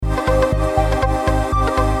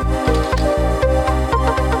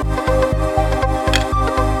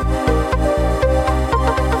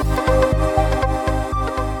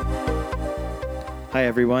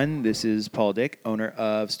everyone. This is Paul Dick, owner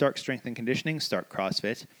of Stark Strength and Conditioning, Stark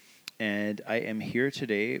CrossFit. And I am here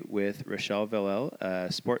today with Rochelle Vallel,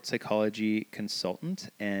 a sports psychology consultant.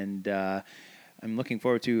 And I'm looking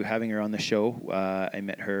forward to having her on the show. I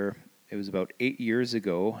met her, it was about 8 years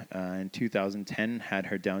ago, in 2010, had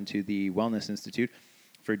her down to the Wellness Institute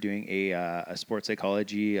for doing a sports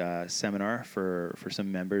psychology seminar for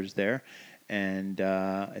some members there. And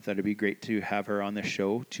I thought it'd be great to have her on the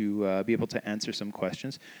show to be able to answer some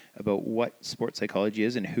questions about what sports psychology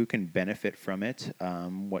is and who can benefit from it,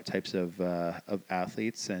 what types of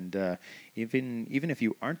athletes, and even if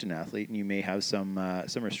you aren't an athlete and you may have some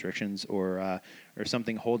restrictions or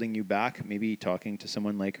something holding you back, maybe talking to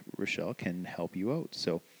someone like Rochelle can help you out.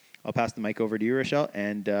 So I'll pass the mic over to you, Rochelle,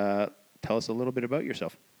 and tell us a little bit about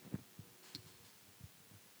yourself.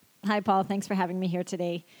 Hi, Paul. Thanks for having me here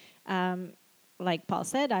today. Like Paul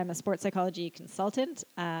said, I'm a sports psychology consultant.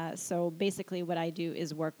 So basically what I do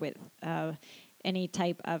is work with any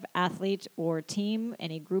type of athlete or team,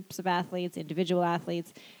 any groups of athletes, individual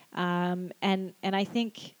athletes. And I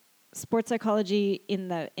think sports psychology in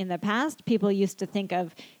the past, people used to think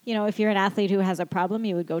of, if you're an athlete who has a problem,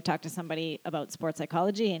 you would go talk to somebody about sports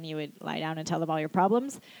psychology and you would lie down and tell them all your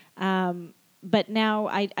problems. But now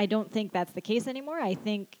I don't think that's the case anymore. I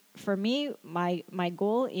think for me, my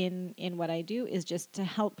goal in what I do is just to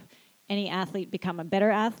help any athlete become a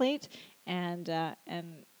better athlete and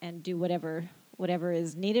do whatever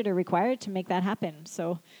is needed or required to make that happen.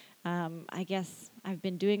 So I guess I've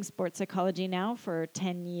been doing sports psychology now for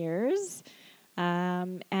 10 years.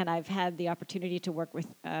 And I've had the opportunity to work with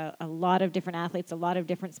a lot of different athletes, a lot of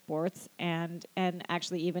different sports, and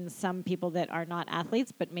actually even some people that are not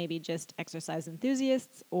athletes, but maybe just exercise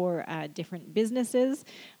enthusiasts or different businesses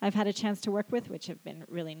I've had a chance to work with, which have been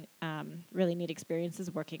really neat experiences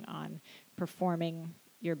working on performing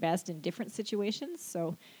your best in different situations.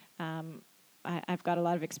 So I've got a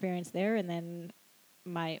lot of experience there, and then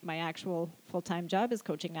my actual full-time job is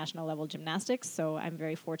coaching national level gymnastics, so I'm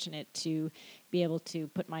very fortunate to be able to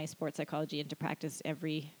put my sports psychology into practice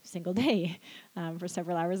every single day for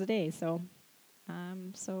several hours a day. So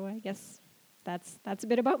I guess that's a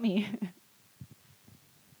bit about me.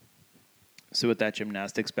 So with that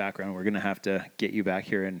gymnastics background, we're going to have to get you back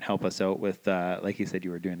here and help us out with, like you said, you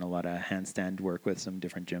were doing a lot of handstand work with some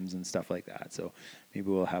different gyms and stuff like that. So maybe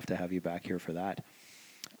we'll have to have you back here for that.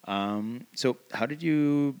 So how did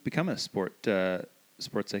you become a sports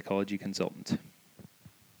psychology consultant?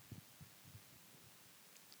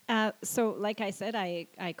 So like I said,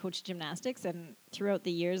 I coach gymnastics, and throughout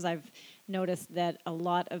the years I've noticed that a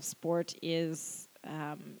lot of sport is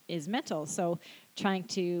mental. So trying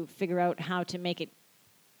to figure out how to make it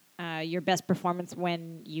your best performance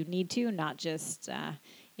when you need to, not just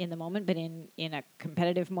in the moment, but in a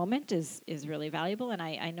competitive moment is really valuable. And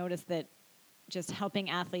I noticed that just helping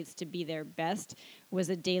athletes to be their best was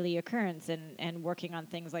a daily occurrence, and working on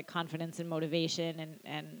things like confidence and motivation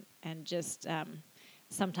and just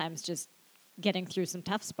sometimes just getting through some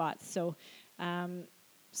tough spots. So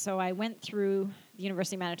I went through the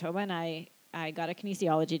University of Manitoba, and I got a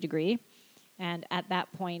kinesiology degree. And at that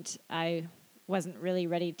point, I wasn't really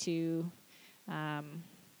ready to,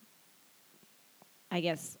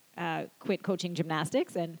 quit coaching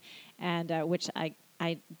gymnastics, and which I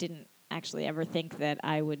didn't actually ever think that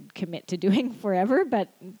I would commit to doing forever, but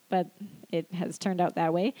it has turned out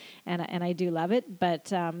that way, and I do love it.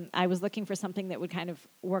 But I was looking for something that would kind of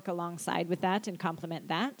work alongside with that and complement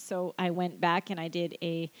that. So I went back and I did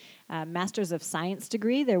a Master's of Science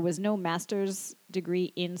degree. There was no master's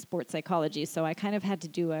degree in sports psychology, so I kind of had to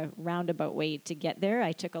do a roundabout way to get there.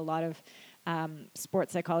 I took a lot of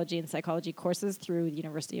sports psychology and psychology courses through the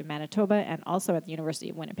University of Manitoba, and also at the University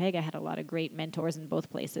of Winnipeg. I had a lot of great mentors in both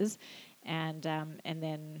places, and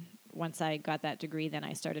then once I got that degree, then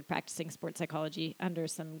I started practicing sports psychology under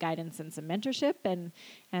some guidance and some mentorship, and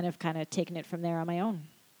have kind of taken it from there on my own.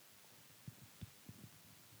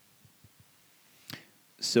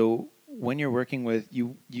 So when you're working with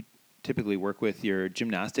you typically work with your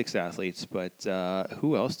gymnastics athletes, but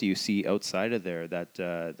who else do you see outside of there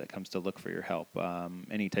that comes to look for your help?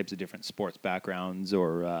 Any types of different sports backgrounds,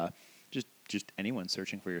 or just anyone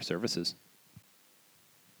searching for your services?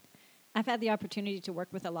 I've had the opportunity to work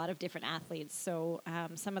with a lot of different athletes. So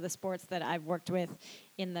some of the sports that I've worked with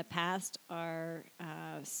in the past are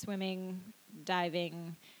swimming,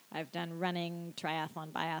 diving. I've done running,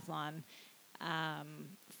 triathlon, biathlon,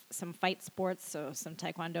 some fight sports, so some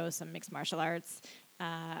taekwondo, some mixed martial arts.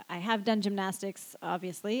 I have done gymnastics,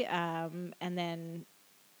 obviously, and then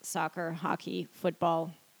soccer, hockey,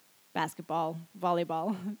 football, basketball,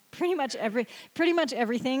 volleyball, pretty much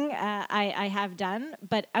everything I have done.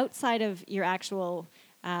 But outside of your actual,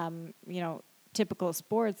 typical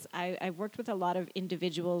sports, I've worked with a lot of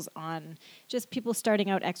individuals on just people starting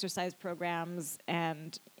out exercise programs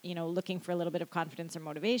and, looking for a little bit of confidence or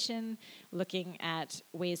motivation, looking at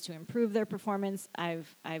ways to improve their performance.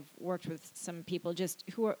 I've worked with some people just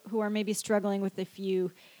who are maybe struggling with a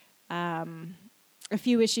few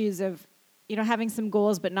issues of, having some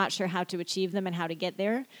goals but not sure how to achieve them and how to get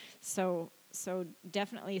there. So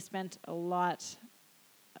definitely spent a lot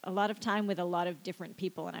of time with a lot of different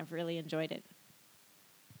people, and I've really enjoyed it.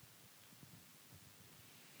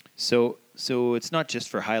 So it's not just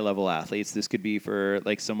for high level athletes. This could be for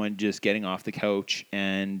like someone just getting off the couch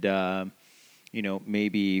and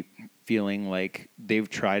maybe feeling like they've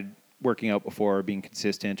tried working out before, being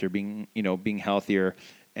consistent, or being healthier,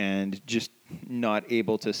 and just not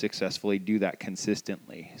able to successfully do that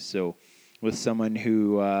consistently. So with someone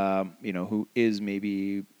who who is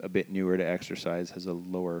maybe a bit newer to exercise, has a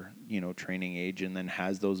lower training age, and then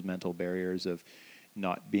has those mental barriers of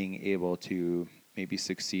not being able to maybe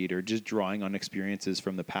succeed, or just drawing on experiences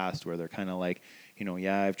from the past where they're kind of like,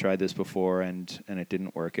 I've tried this before and it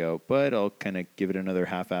didn't work out, but I'll kind of give it another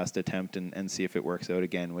half-assed attempt and see if it works out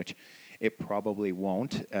again, which it probably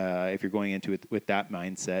won't if you're going into it with that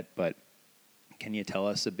mindset. But can you tell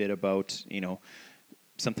us a bit about,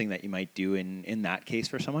 something that you might do in that case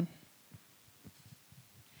for someone?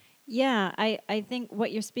 Yeah, I think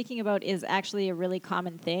what you're speaking about is actually a really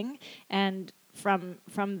common thing. And from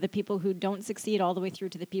the people who don't succeed all the way through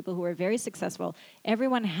to the people who are very successful,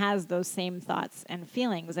 everyone has those same thoughts and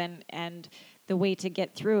feelings, and the way to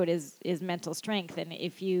get through it is mental strength. And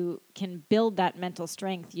if you can build that mental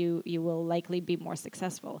strength, you will likely be more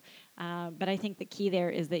successful. But I think the key there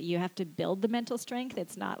is that you have to build the mental strength.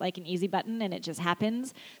 It's not like an easy button and it just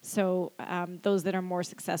happens. So those that are more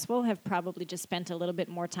successful have probably just spent a little bit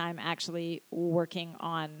more time actually working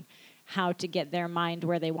on how to get their mind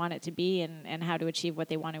where they want it to be, and how to achieve what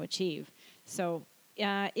they want to achieve. So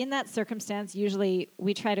in that circumstance, usually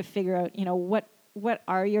we try to figure out, what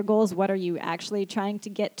are your goals? What are you actually trying to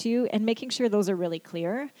get to? And making sure those are really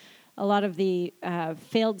clear. A lot of the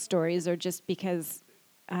failed stories are just because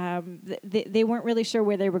they weren't really sure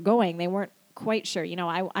where they were going. They weren't quite sure.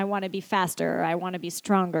 I want to be faster, or I want to be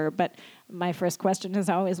stronger. But my first question is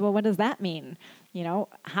always, well, what does that mean?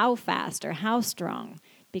 How fast or how strong?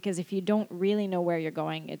 Because if you don't really know where you're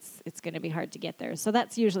going, it's going to be hard to get there. So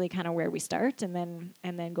that's usually kind of where we start, and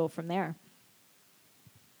then go from there.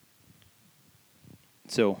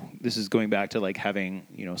 So this is going back to like having,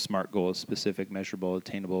 SMART goals: specific, measurable,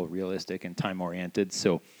 attainable, realistic, and time-oriented.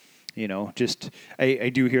 So,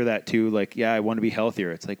 I do hear that too. Like, yeah, I want to be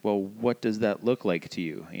healthier. It's like, well, what does that look like to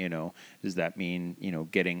you? Does that mean,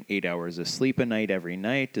 getting 8 hours of sleep a night every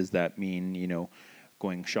night? Does that mean,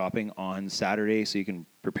 going shopping on Saturday so you can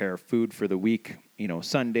prepare food for the week,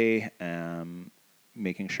 Sunday,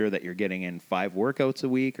 making sure that you're getting in 5 workouts a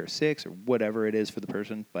week or 6 or whatever it is for the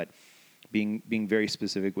person, but being very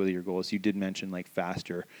specific with your goals. You did mention like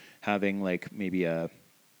faster, having like maybe an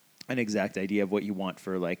exact idea of what you want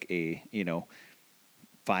for like a,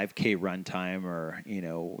 5K run time, or,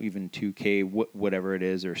 even 2K, whatever it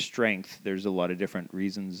is, or strength. There's a lot of different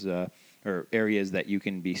reasons or areas that you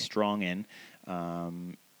can be strong in.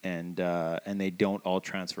 And they don't all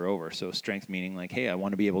transfer over. So strength meaning like, hey, I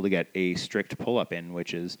want to be able to get a strict pull-up in,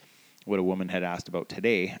 which is what a woman had asked about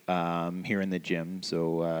today here in the gym.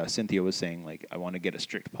 So Cynthia was saying, like, I want to get a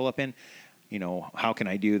strict pull-up in. How can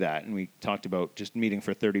I do that? And we talked about just meeting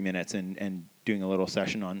for 30 minutes and doing a little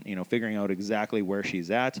session on, figuring out exactly where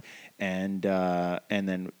she's at, and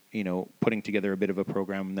then, putting together a bit of a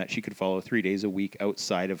program that she could follow 3 days a week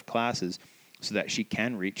outside of classes, so that she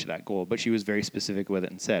can reach that goal. But she was very specific with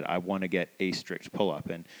it and said, I want to get a strict pull-up.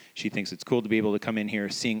 And she thinks it's cool to be able to come in here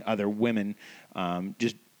seeing other women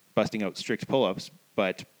just busting out strict pull-ups.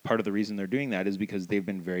 But part of the reason they're doing that is because they've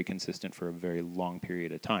been very consistent for a very long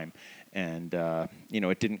period of time. And,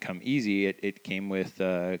 it didn't come easy. It came with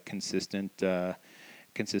consistent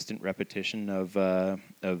repetition of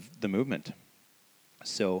the movement.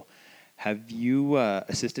 So have you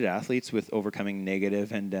assisted athletes with overcoming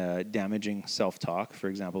negative and damaging self-talk? For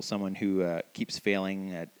example, someone who keeps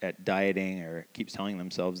failing at dieting, or keeps telling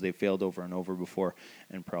themselves they've failed over and over before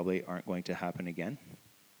and probably aren't going to happen again?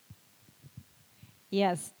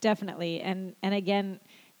 Yes, definitely. And again,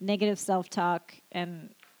 negative self-talk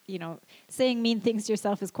and saying mean things to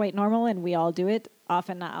yourself is quite normal, and we all do it.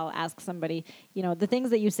 Often I'll ask somebody, the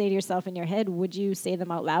things that you say to yourself in your head, would you say them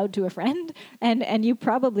out loud to a friend? And you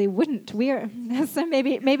probably wouldn't. We're so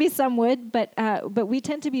maybe some would, but we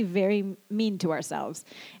tend to be very mean to ourselves,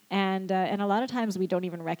 and a lot of times we don't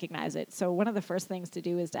even recognize it. So one of the first things to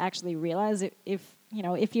do is to actually realize if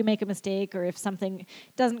you make a mistake, or if something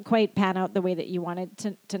doesn't quite pan out the way that you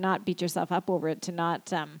wanted, to not beat yourself up over it, to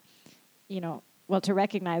not to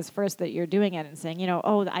recognize first that you're doing it and saying,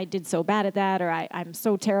 oh, I did so bad at that, or I'm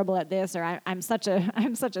so terrible at this, or I'm such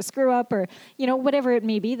a screw up, or whatever it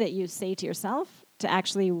may be that you say to yourself, to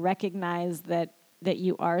actually recognize that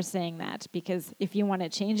you are saying that. Because if you want to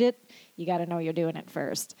change it, you got to know you're doing it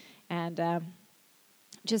first. And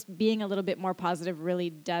just being a little bit more positive really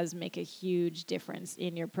does make a huge difference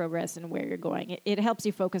in your progress and where you're going. It helps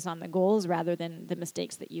you focus on the goals rather than the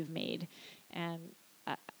mistakes that you've made. And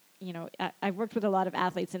I've worked with a lot of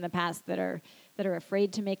athletes in the past that are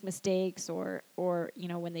afraid to make mistakes, or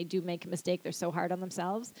when they do make a mistake, they're so hard on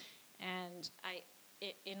themselves. And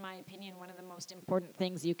in my opinion, one of the most important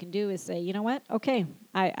things you can do is say, you know what? Okay,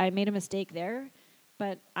 I made a mistake there,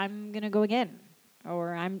 but I'm gonna go again,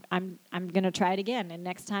 or I'm gonna try it again, and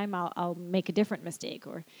next time I'll make a different mistake,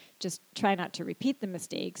 or just try not to repeat the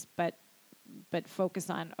mistakes, but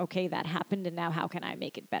focus on, okay, that happened, and now how can I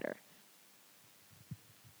make it better?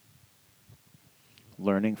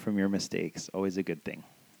 Learning from your mistakes, always a good thing.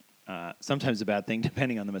 Sometimes a bad thing,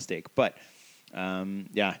 depending on the mistake. But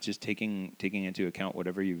just taking into account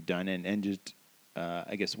whatever you've done, and just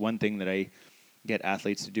I guess one thing that I get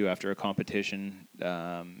athletes to do after a competition.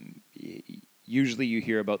 Usually, you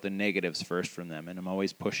hear about the negatives first from them, and I'm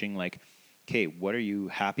always pushing like, okay, what are you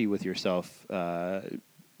happy with yourself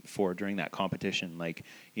for during that competition? Like,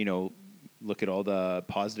 look at all the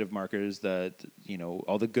positive markers,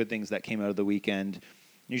 all the good things that came out of the weekend.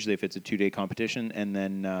 Usually if it's a 2-day competition, and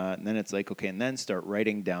then it's like, okay, and then start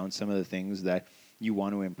writing down some of the things that you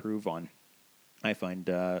want to improve on. I find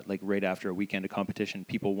like right after a weekend of competition,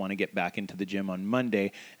 people want to get back into the gym on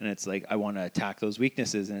Monday, and it's like, I want to attack those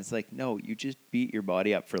weaknesses. And it's like, no, you just beat your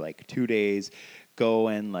body up for like 2 days, go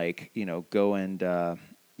and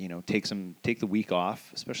take the week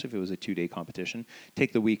off, especially if it was a 2-day competition.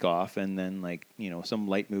 Take the week off, and then some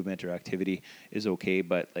light movement or activity is okay,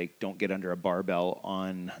 but like don't get under a barbell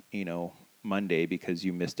on Monday because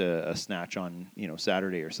you missed a snatch on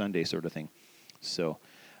Saturday or Sunday sort of thing. So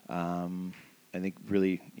I think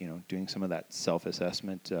really doing some of that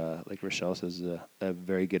self-assessment, like Rochelle says, is a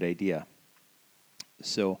very good idea.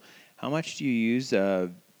 So how much do you use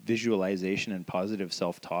visualization and positive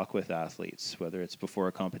self-talk with athletes, whether it's before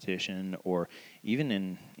a competition or even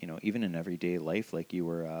in everyday life, like you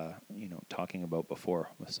were talking about before,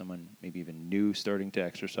 with someone maybe even new starting to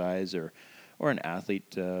exercise, or an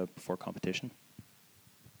athlete before competition?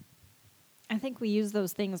 I think we use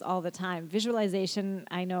those things all the time. Visualization,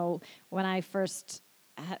 I know when I first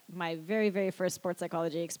my very, very first sports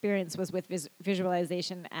psychology experience was with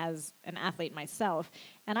visualization as an athlete myself,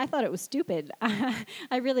 and I thought it was stupid.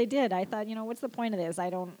 I really did. I thought, what's the point of this? I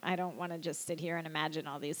don't want to just sit here and imagine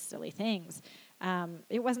all these silly things.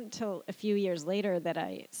 It wasn't until a few years later that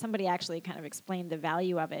somebody actually kind of explained the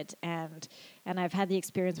value of it, and I've had the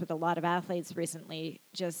experience with a lot of athletes recently,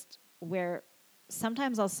 just where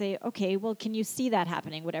sometimes I'll say, okay, well, can you see that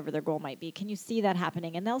happening, whatever their goal might be? Can you see that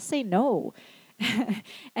happening? And they'll say no.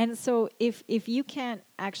 And so if you can't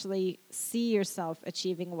actually see yourself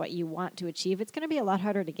achieving what you want to achieve, it's going to be a lot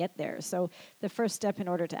harder to get there. So the first step in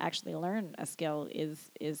order to actually learn a skill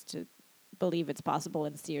is to believe it's possible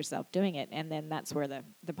and see yourself doing it. And then that's where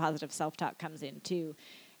the positive self-talk comes in too.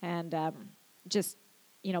 And just,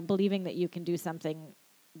 believing that you can do something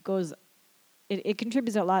it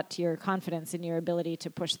contributes a lot to your confidence and your ability to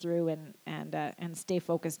push through and stay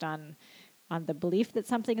focused on the belief that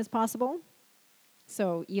something is possible.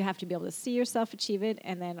 So you have to be able to see yourself achieve it,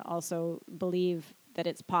 and then also believe that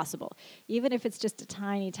it's possible. Even if it's just a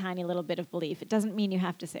tiny, tiny little bit of belief, it doesn't mean you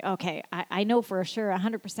have to say, okay, I know for sure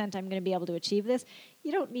 100% I'm going to be able to achieve this.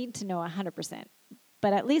 You don't need to know 100%,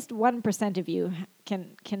 but at least 1% of you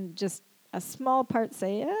can just a small part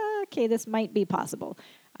say, okay, this might be possible.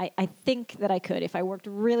 I think that I could. If I worked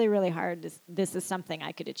really, really hard, this is something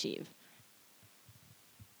I could achieve.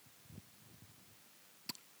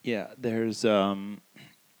 Yeah, there's, I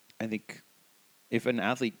think if an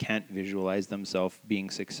athlete can't visualize themselves being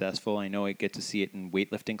successful, I know I get to see it in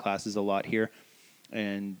weightlifting classes a lot here.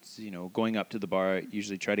 And, going up to the bar, I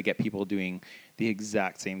usually try to get people doing the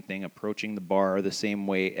exact same thing, approaching the bar the same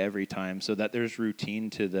way every time, so that there's routine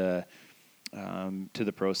to the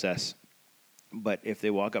process. But if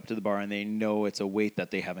they walk up to the bar and they know it's a weight that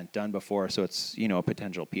they haven't done before, so it's, a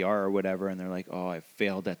potential PR or whatever, and they're like, oh, I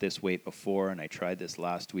failed at this weight before and I tried this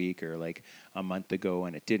last week or like a month ago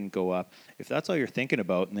and it didn't go up. If that's all you're thinking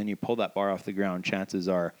about and then you pull that bar off the ground, chances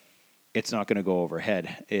are it's not going to go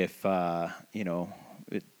overhead. If you're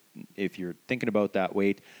thinking about that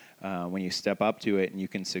weight, when you step up to it and you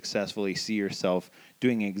can successfully see yourself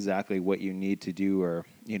doing exactly what you need to do, or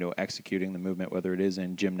executing the movement, whether it is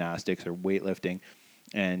in gymnastics or weightlifting,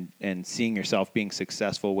 and seeing yourself being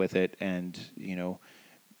successful with it, and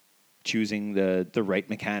choosing the right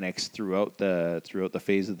mechanics throughout the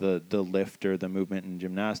phase of the lift or the movement in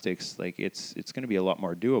gymnastics, like it's going to be a lot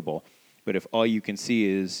more doable. But if all you can see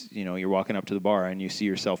is you're walking up to the bar and you see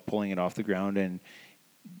yourself pulling it off the ground and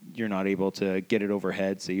you're not able to get it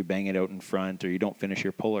overhead, so you bang it out in front or you don't finish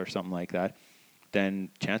your pull or something like that, then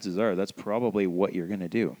chances are that's probably what you're going to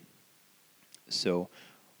do. So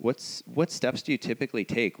what steps do you typically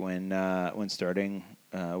take when starting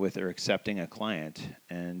with or accepting a client?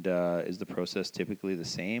 And is the process typically the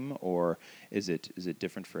same, or is it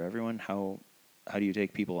different for everyone? How do you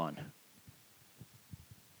take people on?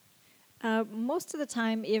 Most of the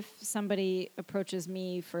time, if somebody approaches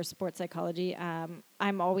me for sports psychology,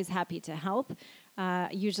 I'm always happy to help.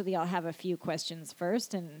 Usually, I'll have a few questions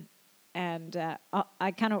first, and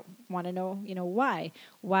I kind of want to know, why.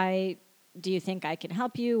 Why do you think I can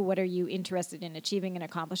help you? What are you interested in achieving and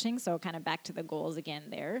accomplishing? So, kind of back to the goals again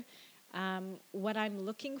there. What I'm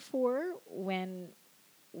looking for when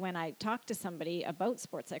I talk to somebody about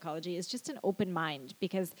sports psychology is just an open mind,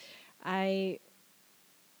 because I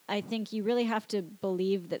think you really have to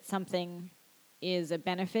believe that something is a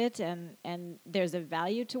benefit and there's a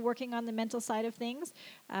value to working on the mental side of things.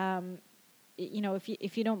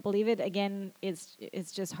 If you don't believe it, again, it's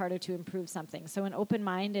just harder to improve something. So an open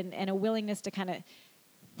mind and a willingness to kind of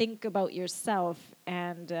think about yourself,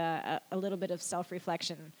 and a little bit of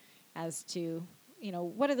self-reflection as to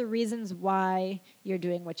what are the reasons why you're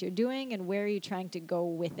doing what you're doing, and where are you trying to go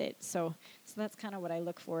with it. So that's kind of what I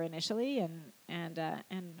look for initially, and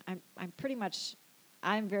I'm pretty much,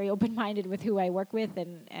 I'm very open-minded with who I work with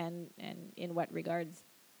and in what regards.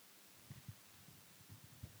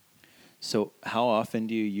 So how often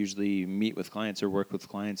do you usually meet with clients or work with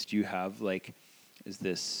clients? Do you have is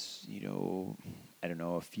this, I don't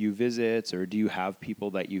know, a few visits, or do you have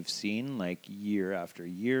people that you've seen like year after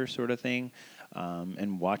year sort of thing,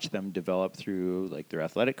 and watch them develop through like their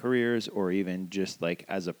athletic careers, or even just like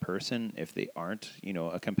as a person if they aren't,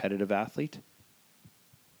 a competitive athlete?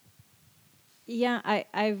 Yeah,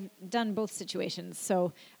 I've done both situations.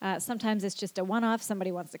 So sometimes it's just a one-off.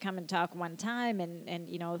 Somebody wants to come and talk one time,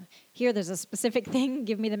 and here there's a specific thing.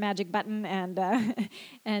 Give me the magic button and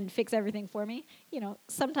and fix everything for me.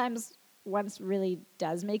 Sometimes once really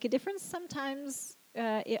does make a difference. Sometimes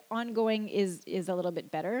ongoing is a little bit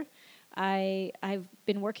better. I've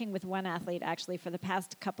been working with one athlete actually for the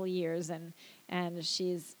past couple years, and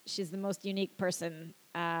she's the most unique person.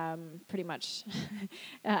 Pretty much,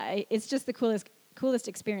 it's just the coolest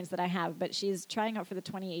experience that I have. But she's trying out for the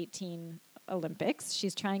 2018 Olympics.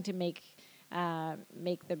 She's trying to make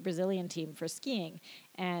the Brazilian team for skiing,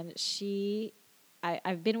 and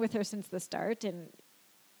I've been with her since the start. And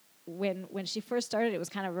when she first started, it was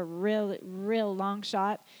kind of a real long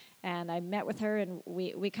shot. And I met with her, and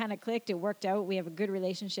we kind of clicked. It worked out. We have a good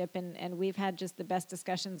relationship, and we've had just the best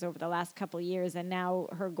discussions over the last couple of years. And now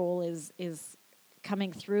her goal is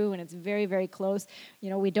coming through, and it's very, very close.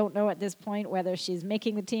 We don't know at this point whether she's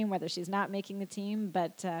making the team, whether she's not making the team,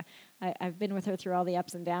 but I've been with her through all the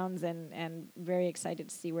ups and downs, and very excited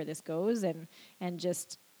to see where this goes, and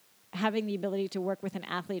just having the ability to work with an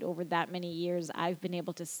athlete over that many years, I've been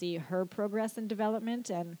able to see her progress and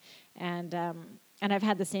development, and I've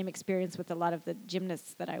had the same experience with a lot of the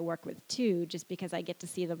gymnasts that I work with too, just because I get to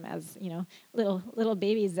see them as little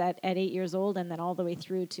babies at 8 years old, and then all the way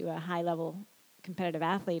through to a high level competitive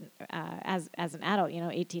athlete as an adult,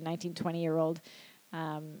 18, 19, 20-year-old,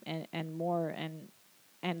 and more.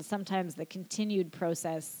 And sometimes the continued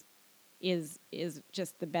process is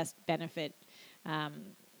just the best benefit.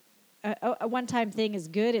 A one-time thing is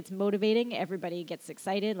good. It's motivating. Everybody gets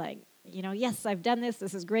excited. Like, yes, I've done this.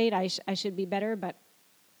 This is great. I should be better.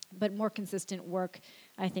 But more consistent work,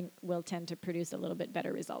 I think, will tend to produce a little bit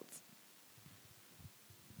better results.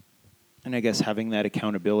 And I guess having that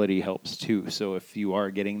accountability helps too. So if you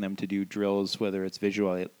are getting them to do drills, whether it's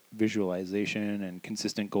visualization and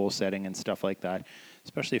consistent goal setting and stuff like that,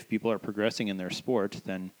 especially if people are progressing in their sport,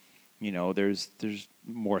 then there's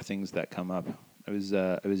more things that come up. I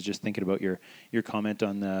was just thinking about your comment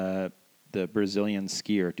on the the Brazilian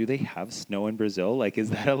skier. Do they have snow in Brazil? Like, is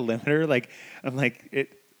that a limiter? Like, I'm like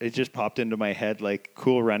it just popped into my head, like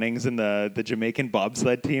Cool Runnings and the Jamaican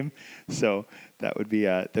bobsled team. So that would be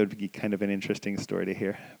kind of an interesting story to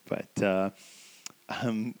hear. But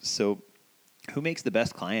so who makes the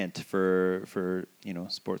best client for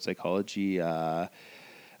sports psychology? I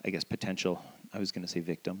guess potential. I was going to say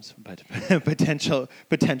victims, but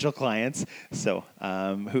potential clients. So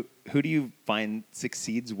who do you find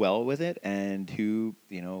succeeds well with it, and who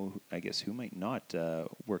I guess who might not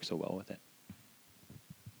work so well with it?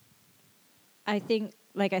 I think,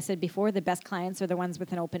 like I said before, the best clients are the ones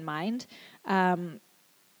with an open mind.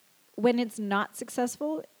 When it's not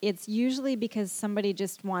successful, it's usually because somebody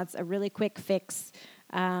just wants a really quick fix,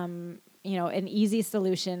 an easy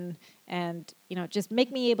solution, and just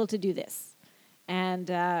make me able to do this. And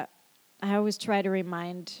I always try to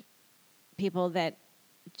remind people that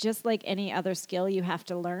just like any other skill you have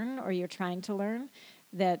to learn or you're trying to learn,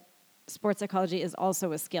 that sports psychology is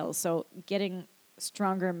also a skill. So getting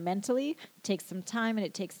stronger mentally takes some time and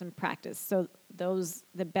it takes some practice. So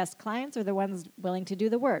the best clients are the ones willing to do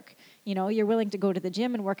the work. You're willing to go to the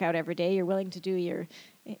gym and work out every day. You're willing to do your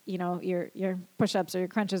push-ups or your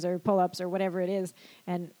crunches or pull-ups or whatever it is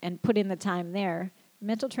and put in the time there.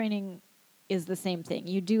 Mental training is the same thing.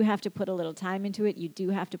 You do have to put a little time into it. You do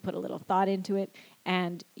have to put a little thought into it,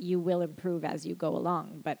 and you will improve as you go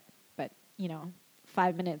along. But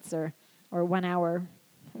 5 minutes or 1 hour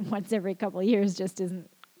once every couple of years just isn't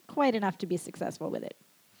quite enough to be successful with it.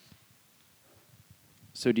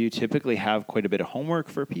 So do you typically have quite a bit of homework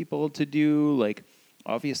for people to do? Like,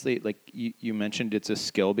 obviously, like you mentioned, it's a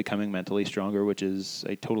skill, becoming mentally stronger, which is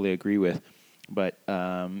I totally agree with. But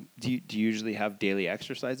do you usually have daily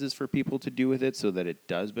exercises for people to do with it so that it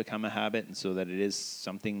does become a habit and so that it is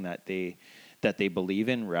something that they believe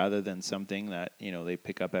in rather than something that they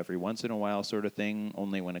pick up every once in a while sort of thing,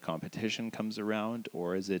 only when a competition comes around?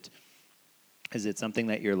 Or is it something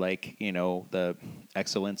that you're like, the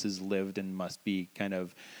excellence is lived and must be kind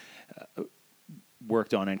of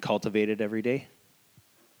worked on and cultivated every day?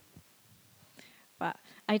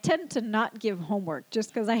 I tend to not give homework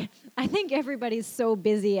just because I think everybody's so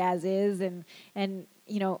busy as is, and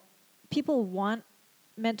people want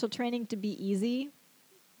mental training to be easy.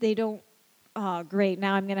 They don't, oh, great,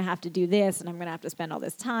 now I'm going to have to do this, and I'm going to have to spend all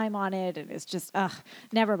this time on it, and it's just,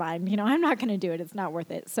 never mind, I'm not going to do it. It's not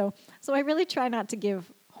worth it. So I really try not to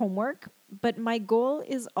give homework, but my goal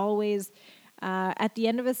is always at the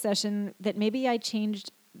end of a session that maybe I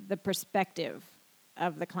changed the perspective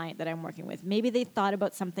of the client that I'm working with. Maybe they thought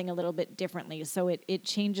about something a little bit differently, so it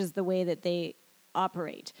changes the way that they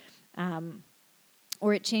operate,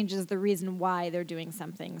 or it changes the reason why they're doing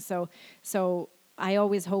something. So I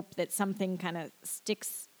always hope that something kind of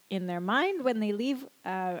sticks in their mind when they leave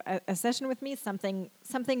a session with me. Something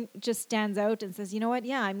just stands out and says, you know what?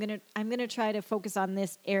 Yeah, I'm gonna try to focus on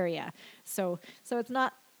this area. So it's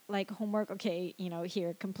not like homework. Okay,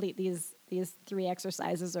 here, complete these 3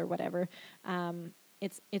 exercises or whatever.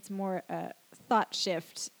 It's more a thought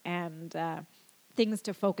shift and things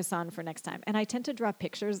to focus on for next time. And I tend to draw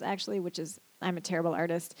pictures, actually, which is, I'm a terrible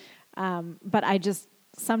artist. But I just,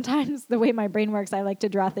 sometimes the way my brain works, I like to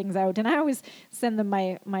draw things out. And I always send them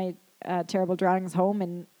my terrible drawings home.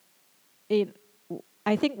 And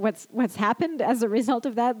I think what's happened as a result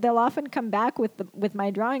of that, they'll often come back with my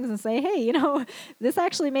drawings and say, hey, this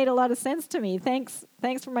actually made a lot of sense to me. Thanks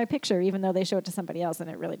for my picture, even though they show it to somebody else and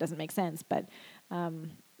it really doesn't make sense. But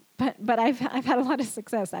I've had a lot of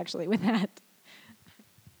success actually with that.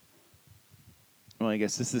 Well, I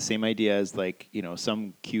guess it's the same idea as like,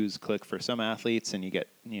 some cues click for some athletes and you get,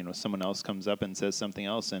 someone else comes up and says something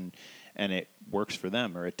else and it works for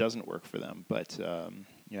them or it doesn't work for them. But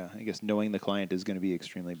yeah, I guess knowing the client is going to be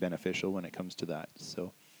extremely beneficial when it comes to that.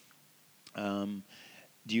 So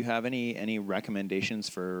do you have any recommendations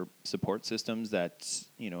for support systems that,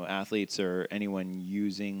 athletes or anyone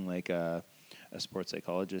using like a sports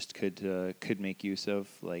psychologist could make use of?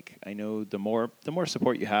 Like, I know the more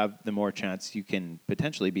support you have, the more chance you can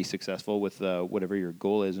potentially be successful with whatever your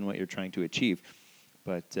goal is and what you're trying to achieve.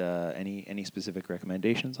 But any specific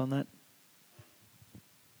recommendations on that?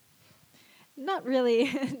 Not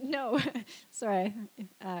really. No. Sorry.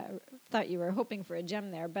 Thought you were hoping for a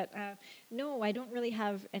gem there. But no, I don't really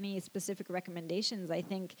have any specific recommendations. I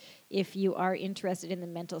think if you are interested in the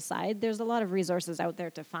mental side, there's a lot of resources out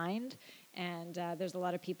there to find. And there's a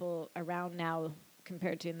lot of people around now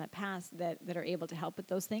compared to in the past that are able to help with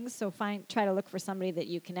those things. So try to look for somebody that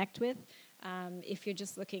you connect with. If you're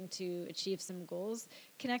just looking to achieve some goals,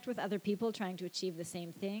 connect with other people trying to achieve the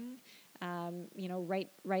same thing.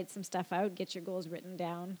 Write some stuff out, get your goals written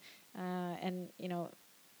down, and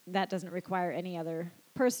that doesn't require any other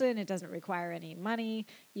person. It doesn't require any money.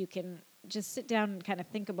 You can just sit down and kind of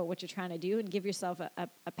think about what you're trying to do and give yourself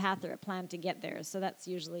a path or a plan to get there. So that's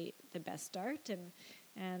usually the best start.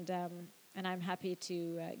 And I'm happy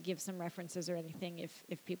to give some references or anything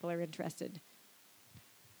if people are interested.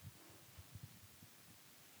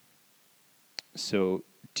 So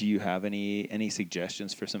do you have any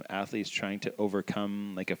suggestions for some athletes trying to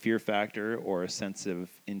overcome like a fear factor or a sense of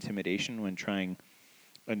intimidation when trying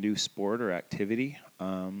a new sport or activity?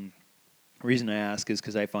 Reason I ask is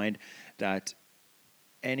because I find that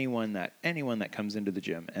anyone that comes into the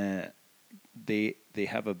gym, they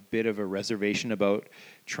have a bit of a reservation about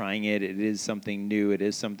trying it. It is something new. It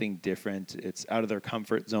is something different. It's out of their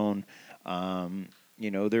comfort zone.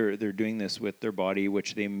 They're doing this with their body,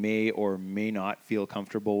 which they may or may not feel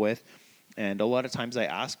comfortable with. And a lot of times I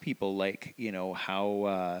ask people, like,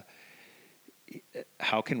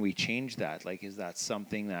 how can we change that? Like, is that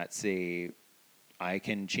something that, say, I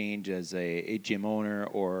can change as a gym owner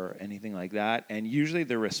or anything like that? And usually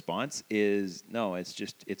the response is, no,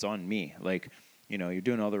 it's on me. Like, you're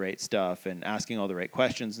doing all the right stuff and asking all the right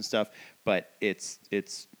questions and stuff, but it's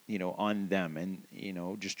on them. And,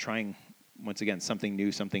 just trying, once again, something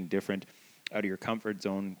new, something different out of your comfort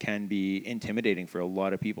zone can be intimidating for a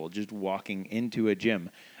lot of people. Just walking into a gym,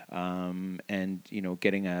 and,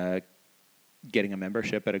 getting a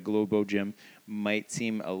membership at a Globo gym might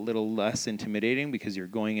seem a little less intimidating because you're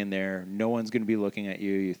going in there, no one's going to be looking at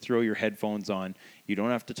you. You throw your headphones on, you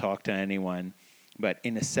don't have to talk to anyone. But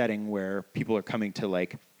in a setting where people are coming to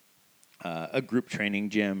like a group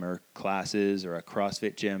training gym or classes or a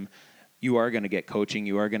CrossFit gym, you are going to get coaching,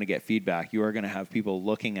 you are going to get feedback, you are going to have people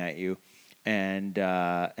looking at you, and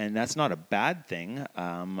that's not a bad thing.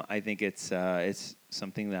 I think it's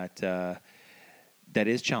something that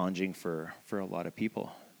is challenging for a lot of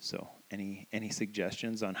people. So any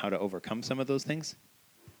suggestions on how to overcome some of those things?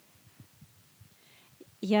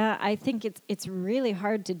 Yeah, I think it's really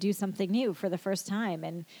hard to do something new for the first time,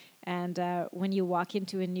 and when you walk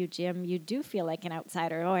into a new gym, you do feel like an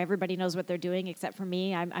outsider. Oh, everybody knows what they're doing except for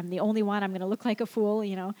me. I'm the only one. I'm going to look like a fool,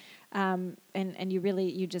 and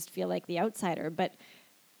you just feel like the outsider. But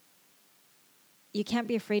you can't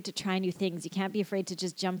be afraid to try new things. You can't be afraid to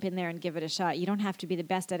just jump in there and give it a shot. You don't have to be the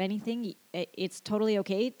best at anything. It's totally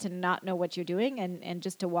okay to not know what you're doing and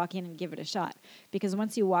just to walk in and give it a shot. Because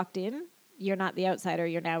once you walked in, you're not the outsider,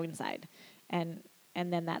 you're now inside. And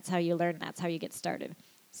then that's how you learn, that's how you get started.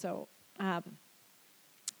 So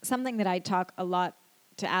something that I talk a lot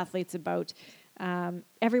to athletes about,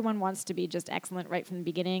 everyone wants to be just excellent right from the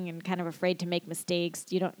beginning and kind of afraid to make mistakes.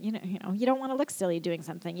 You don't want to look silly doing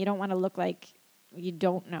something. You don't want to look like you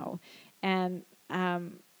don't know. And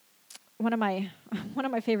one of my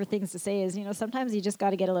favorite things to say is, sometimes you just got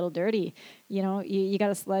to get a little dirty. You got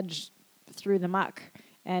to sludge through the muck,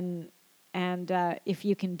 and if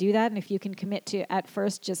you can do that, and if you can commit to at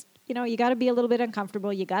first, just you got to be a little bit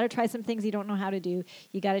uncomfortable. You got to try some things you don't know how to do.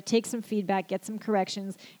 You got to take some feedback, get some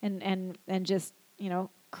corrections, and just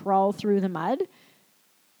crawl through the mud.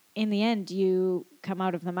 In the end, you come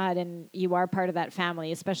out of the mud and you are part of that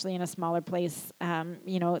family, especially in a smaller place,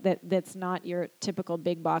 that's not your typical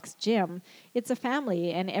big box gym. It's a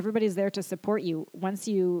family and everybody's there to support you. Once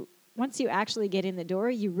you actually get in the door,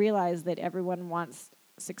 you realize that everyone wants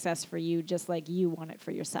success for you just like you want it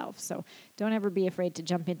for yourself. So don't ever be afraid to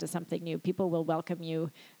jump into something new. People will welcome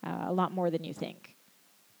you a lot more than you think.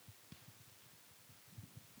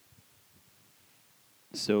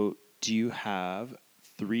 So do you have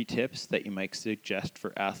 3 tips that you might suggest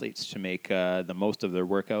for athletes to make the most of their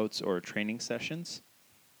workouts or training sessions?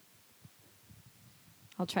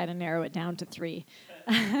 I'll try to narrow it down to 3.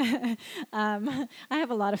 I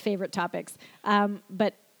have a lot of favorite topics,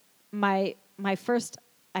 but my first,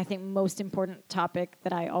 I think, most important topic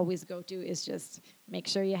that I always go to is just make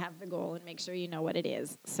sure you have the goal and make sure you know what it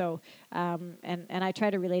is. So, and I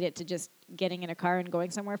try to relate it to just getting in a car and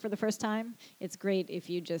going somewhere for the first time. It's great if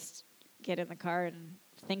you just get in the car and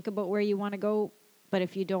think about where you want to go, but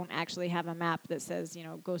if you don't actually have a map that says,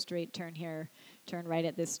 go straight, turn here, turn right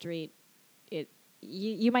at this street,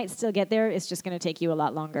 you might still get there. It's just going to take you a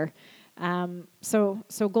lot longer.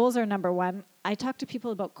 So goals are number 1. I talk to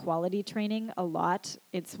people about quality training a lot.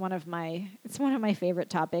 It's one of my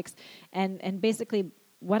favorite topics. And basically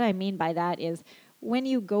what I mean by that is when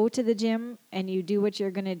you go to the gym and you do what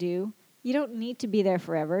you're going to do, you don't need to be there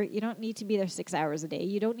forever. You don't need to be there 6 hours a day.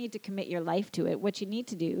 You don't need to commit your life to it. What you need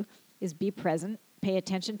to do is be present, pay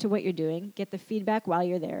attention to what you're doing, get the feedback while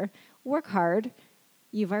you're there, work hard.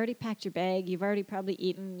 You've already packed your bag. You've already probably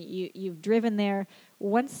eaten. You've driven there.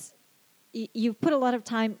 Once you've put a lot of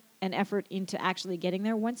time and effort into actually getting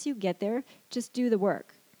there. Once you get there, just do the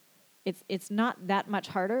work. It's not that much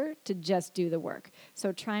harder to just do the work.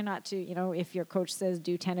 So try not to, if your coach says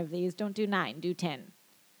do 10 of these, don't do 9, do 10.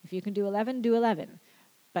 If you can do 11, do 11.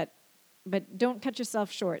 But don't cut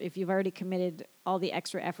yourself short if you've already committed all the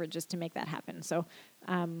extra effort just to make that happen. So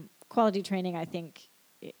quality training, I think,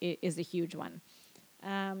 is a huge one.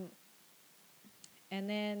 And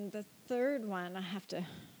then the third one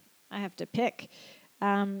I have to pick,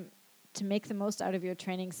 to make the most out of your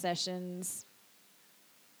training sessions.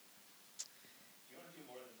 If you want to do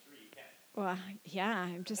more than 3, you can. Well, yeah,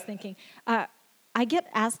 I'm just thinking. I get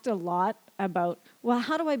asked a lot about, well,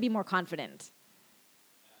 how do I be more confident?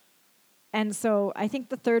 And so I think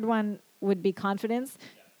the third one would be confidence,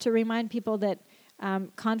 to remind people that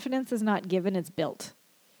confidence is not given, it's built.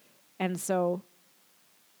 And so,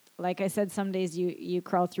 like I said, some days you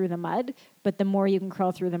crawl through the mud, but the more you can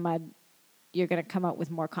crawl through the mud, you're going to come out with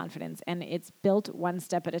more confidence. And it's built one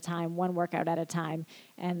step at a time, one workout at a time.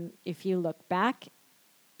 And if you look back,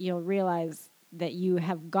 you'll realize that you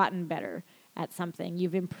have gotten better at something,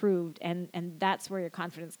 you've improved, and that's where your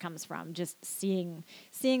confidence comes from. Just seeing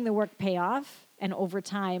the work pay off, and over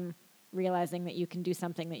time realizing that you can do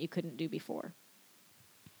something that you couldn't do before.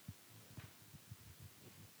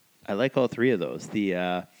 I like all 3 of those.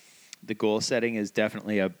 The goal setting is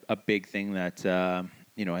definitely a big thing that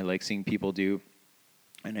I like seeing people do.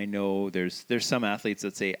 And I know there's some athletes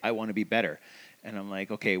that say, I want to be better. And I'm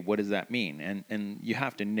like, okay, what does that mean? And you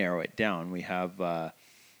have to narrow it down. We have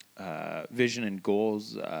vision and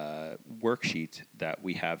goals worksheet that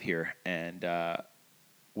we have here. And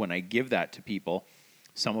when I give that to people,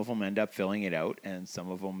 some of them end up filling it out and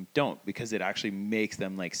some of them don't, because it actually makes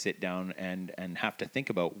them like sit down and have to think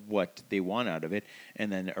about what they want out of it,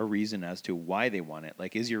 and then a reason as to why they want it.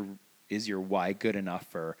 Like, is your why good enough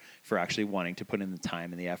for actually wanting to put in the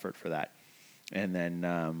time and the effort for that? And then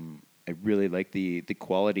I really like the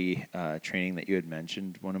quality training that you had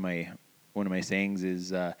mentioned. One of my sayings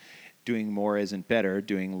is doing more isn't better,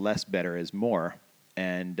 doing less better is more.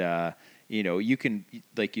 And you can,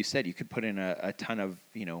 like you said, you could put in a ton of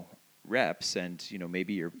reps, and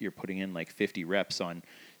maybe you're putting in like 50 reps on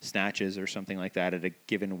snatches or something like that at a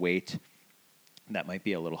given weight. That might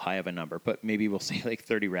be a little high of a number, but maybe we'll say like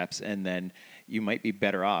 30 reps, and then you might be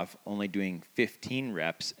better off only doing 15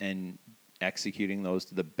 reps and executing those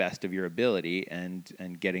to the best of your ability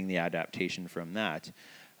and getting the adaptation from that,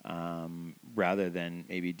 rather than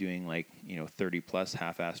maybe doing 30 plus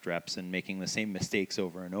half-assed reps and making the same mistakes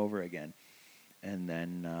over and over again. And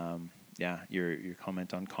then your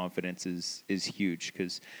comment on confidence is huge,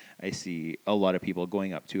 because I see a lot of people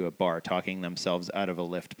going up to a bar talking themselves out of a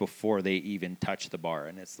lift before they even touch the bar,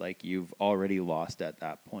 and it's like you've already lost at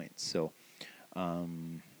that point. So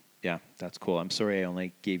that's cool. I'm sorry I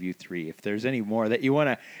only gave you 3. If there's any more you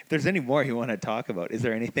want to talk about, is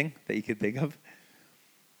there anything that you could think of?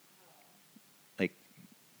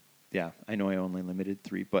 I know I only limited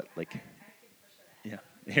 3, but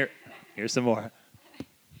here's some more.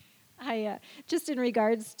 I just in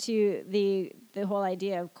regards to the whole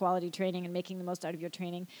idea of quality training and making the most out of your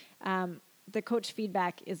training, the coach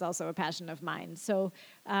feedback is also a passion of mine. So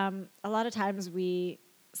a lot of times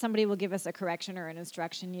somebody will give us a correction or an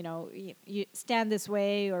instruction. You stand this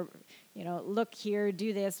way, or look here,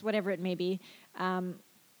 do this, whatever it may be, and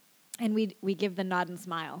we give the nod and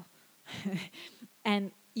smile,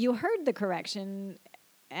 and you heard the correction,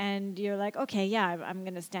 and you're like, okay, yeah, I'm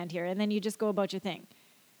going to stand here, and then you just go about your thing.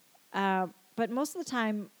 But most of the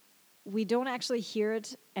time, we don't actually hear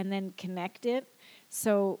it and then connect it.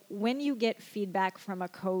 So when you get feedback from a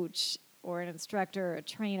coach or an instructor or a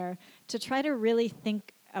trainer, to try to really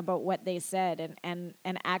think about what they said and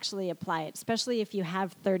actually apply it, especially if you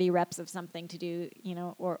have 30 reps of something to do,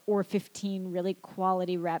 or 15 really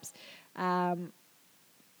quality reps,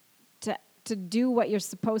 to do what you're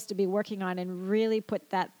supposed to be working on and really put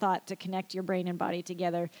that thought to connect your brain and body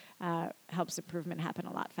together helps improvement happen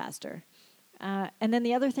a lot faster. And then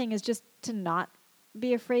the other thing is just to not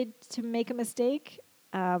be afraid to make a mistake.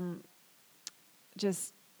 While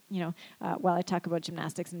I talk about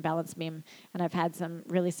gymnastics and balance beam, and I've had some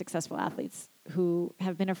really successful athletes who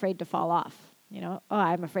have been afraid to fall off.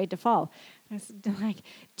 I'm afraid to fall. I said,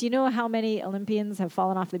 do you know how many Olympians have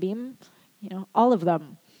fallen off the beam? All of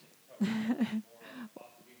them.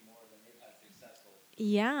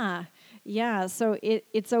 Yeah. So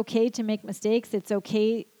it's okay to make mistakes. It's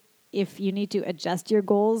okay if you need to adjust your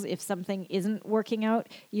goals. If something isn't working out,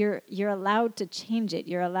 you're allowed to change it.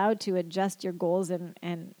 You're allowed to adjust your goals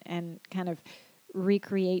and kind of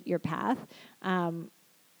recreate your path.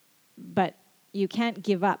 But you can't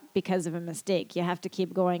give up because of a mistake. You have to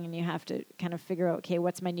keep going, and you have to kind of figure out, okay,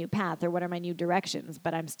 what's my new path or what are my new directions?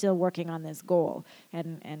 But I'm still working on this goal,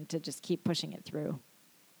 and to just keep pushing it through.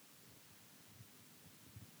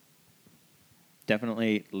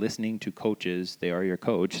 Definitely listening to coaches. They are your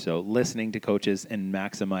coach. So listening to coaches and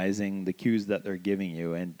maximizing the cues that they're giving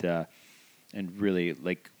you, and really,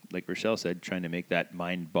 like Rochelle said, trying to make that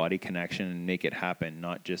mind-body connection and make it happen.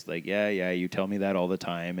 Not just like, yeah, you tell me that all the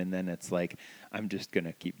time, and then it's like, I'm just going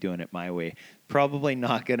to keep doing it my way. Probably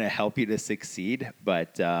not going to help you to succeed,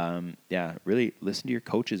 but really listen to your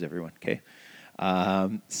coaches, everyone, okay?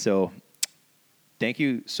 So thank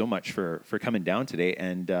you so much for coming down today,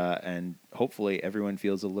 and hopefully everyone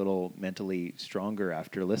feels a little mentally stronger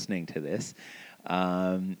after listening to this.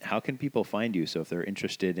 How can people find you? So if they're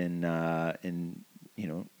interested in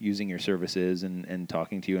using your services and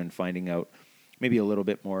talking to you and finding out maybe a little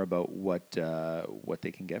bit more about what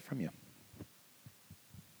they can get from you.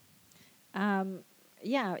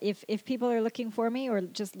 If people are looking for me or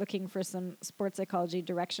just looking for some sports psychology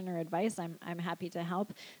direction or advice, I'm happy to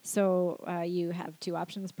help. So you have two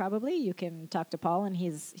options probably. You can talk to Paul, and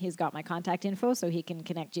he's got my contact info, so he can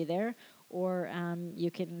connect you there. Or you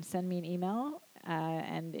can send me an email,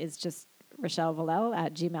 and it's just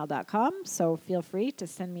RochelleVallel@gmail.com. So feel free to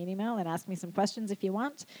send me an email and ask me some questions if you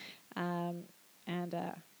want.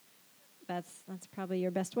 That's probably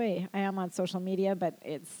your best way. I am on social media, but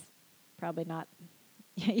it's probably not.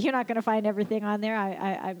 You're not going to find everything on there.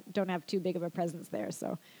 I don't have too big of a presence there.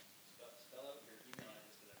 So. Spell out your email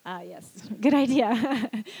address. Yes, good idea.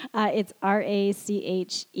 It's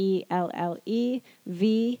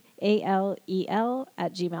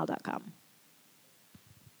RACHELLEVALEL@gmail.com.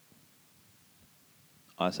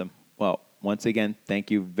 Awesome. Well, once again,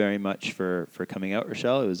 thank you very much for coming out,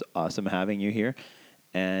 Rochelle. It was awesome having you here.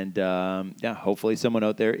 And hopefully someone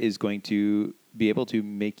out there is going to be able to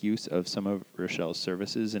make use of some of Rochelle's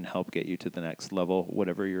services and help get you to the next level,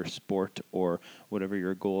 whatever your sport or whatever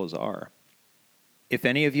your goals are. If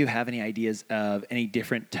any of you have any ideas of any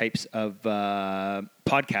different types of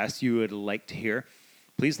podcasts you would like to hear,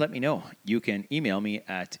 please let me know. You can email me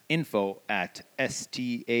at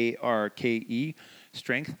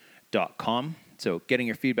info@starkestrength.com. So getting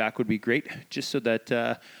your feedback would be great, just so that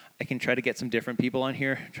I can try to get some different people on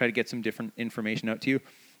here, try to get some different information out to you.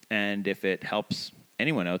 And if it helps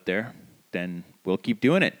anyone out there, then we'll keep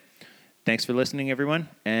doing it. Thanks for listening, everyone,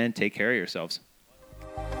 and take care of yourselves.